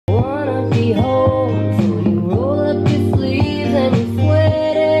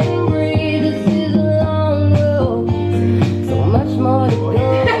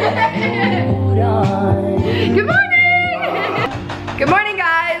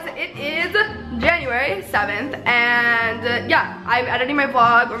guys, it is January 7th and yeah, I'm editing my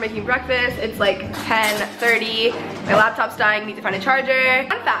vlog. We're making breakfast. It's like 10:30. My laptop's dying, need to find a charger.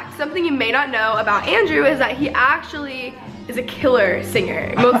 Fun fact, something you may not know about Andrew is that he actually is a killer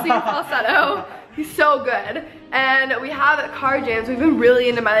singer, mostly in falsetto. He's so good. And we have car jams. We've been really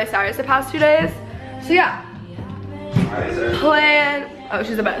into Miley Cyrus the past 2 days. So yeah. Oh,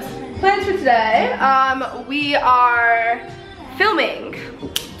 she's the best. Plans for today, we are filming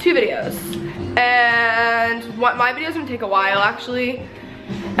 2 videos. And my video's gonna take a while actually.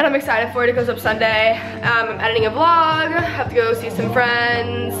 And I'm excited for it. It goes up Sunday. I'm editing a vlog, have to go see some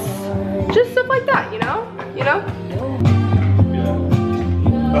friends. Just stuff like that, you know? You know?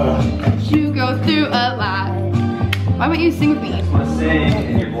 You go through a lot. Why won't you sing with me? I want to sing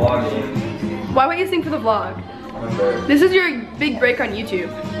and you're vlogging. Why won't you sing for the vlog? This is your big break on YouTube.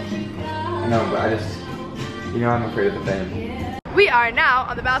 No, but I just, you know, I'm afraid of the fame. We are now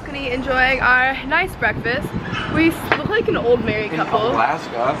on the balcony enjoying our nice breakfast. We look like an old married couple. In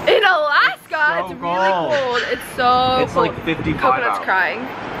Alaska. In Alaska! It's so It's really cold. It's so It's cold. like 55 Coconut's out. crying.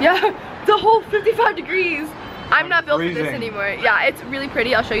 Yeah, the whole 55 degrees. I'm not built for this freezing. anymore. Yeah, it's really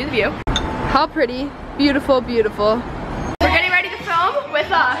pretty. I'll show you the view. How pretty. Beautiful, beautiful. We're getting ready to film with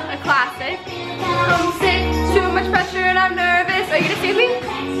a classic. Homesick, too much pressure and I'm nervous. Are you gonna sing me?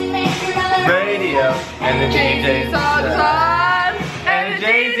 Radio. And the Jay-Z song is on. And the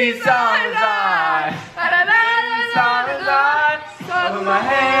Jay-Z song is on. Song is on. Put my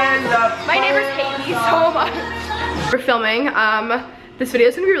hands up. My neighbors hate me so much. We're filming. This video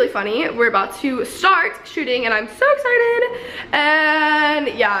is gonna be really funny. We're about to start shooting and I'm so excited. And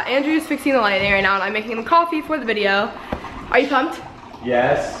yeah, Andrew's fixing the lighting right now and I'm making him coffee for the video. Are you pumped?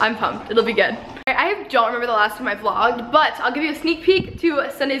 Yes. I'm pumped. It'll be good. I don't remember the last time I vlogged, but I'll give you a sneak peek to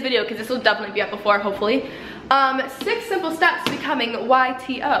Sunday's video because this will definitely be up before, hopefully. 6 simple steps to becoming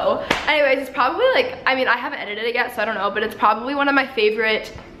YTO. Anyways, it's probably like, I mean, I haven't edited it yet, so I don't know, but it's probably one of my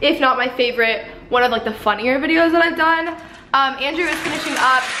favorite, if not my favorite, one of like the funnier videos that I've done. Andrew is finishing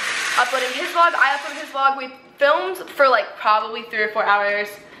up uploading his vlog. I uploaded his vlog. We filmed for like probably 3 or 4 hours,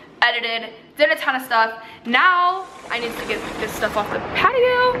 edited, did a ton of stuff. Now I need to get this stuff off the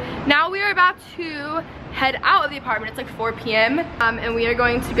patio. Now we are about to head out of the apartment. It's like 4 p.m. And we are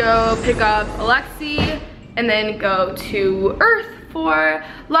going to go pick up Alexi and then go to Earth for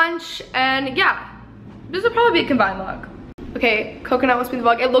lunch. And yeah, this will probably be a combined vlog. Okay, Coconut wants me to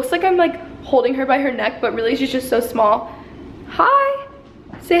vlog. It looks like I'm like holding her by her neck, but really she's just so small. Hi,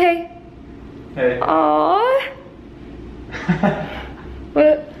 say hey. Hey. Aww.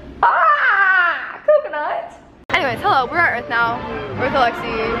 What? Ah, Coconut. Anyways, hello, we're at Earth now. We're with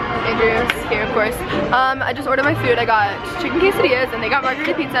Alexi, Andrew's here, of course. I just ordered my food. I got chicken quesadillas and they got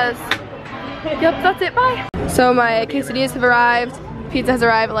margarita pizzas. Yep, that's it, bye. So my quesadillas have arrived. Pizza has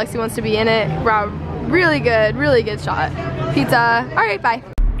arrived. Alexi wants to be in it. Wow, really good shot. Pizza, all right, bye.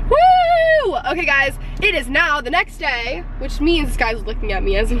 Woo! Okay guys, it is now the next day, which means this guy's looking at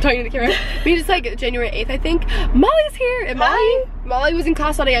me as I'm talking to the camera. Means it's like January 8th, I think. Molly's here, and Molly was in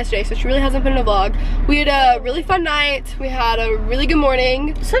class all day yesterday, so she really hasn't been in a vlog. We had a really fun night. We had a really good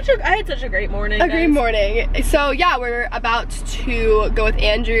morning. I had such a great morning. Great morning. So yeah, we're about to go with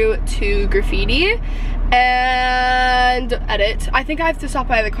Andrew to graffiti and edit. I think I have to stop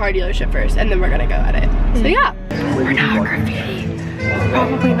by the car dealership first, and then we're gonna go edit. So yeah, we're not graffiti.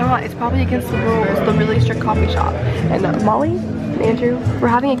 Probably not. It's probably against the rules, the really strict coffee shop. And Molly and Andrew, we're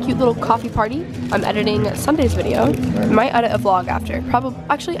having a cute little coffee party. I'm editing Sunday's video. I might edit a vlog after. Probably,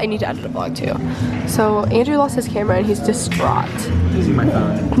 actually, I need to edit a vlog too. So Andrew lost his camera and he's distraught. Using my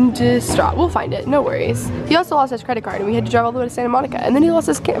phone. Distraught. We'll find it. No worries. He also lost his credit card and we had to drive all the way to Santa Monica. And then he lost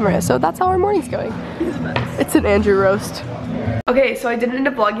his camera. So that's how our morning's going. It's an Andrew roast. Okay, so I didn't end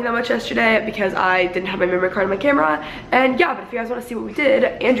up vlogging that much yesterday because I didn't have my memory card on my camera. And yeah, but if you guys want to see what we did,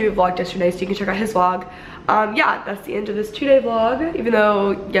 Andrew vlogged yesterday, so you can check out his vlog. Yeah, that's the end of this 2-day vlog, even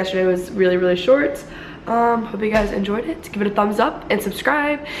though yesterday was really short. Hope you guys enjoyed it. Give it a thumbs up and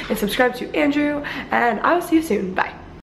subscribe to Andrew, and I will see you soon. Bye.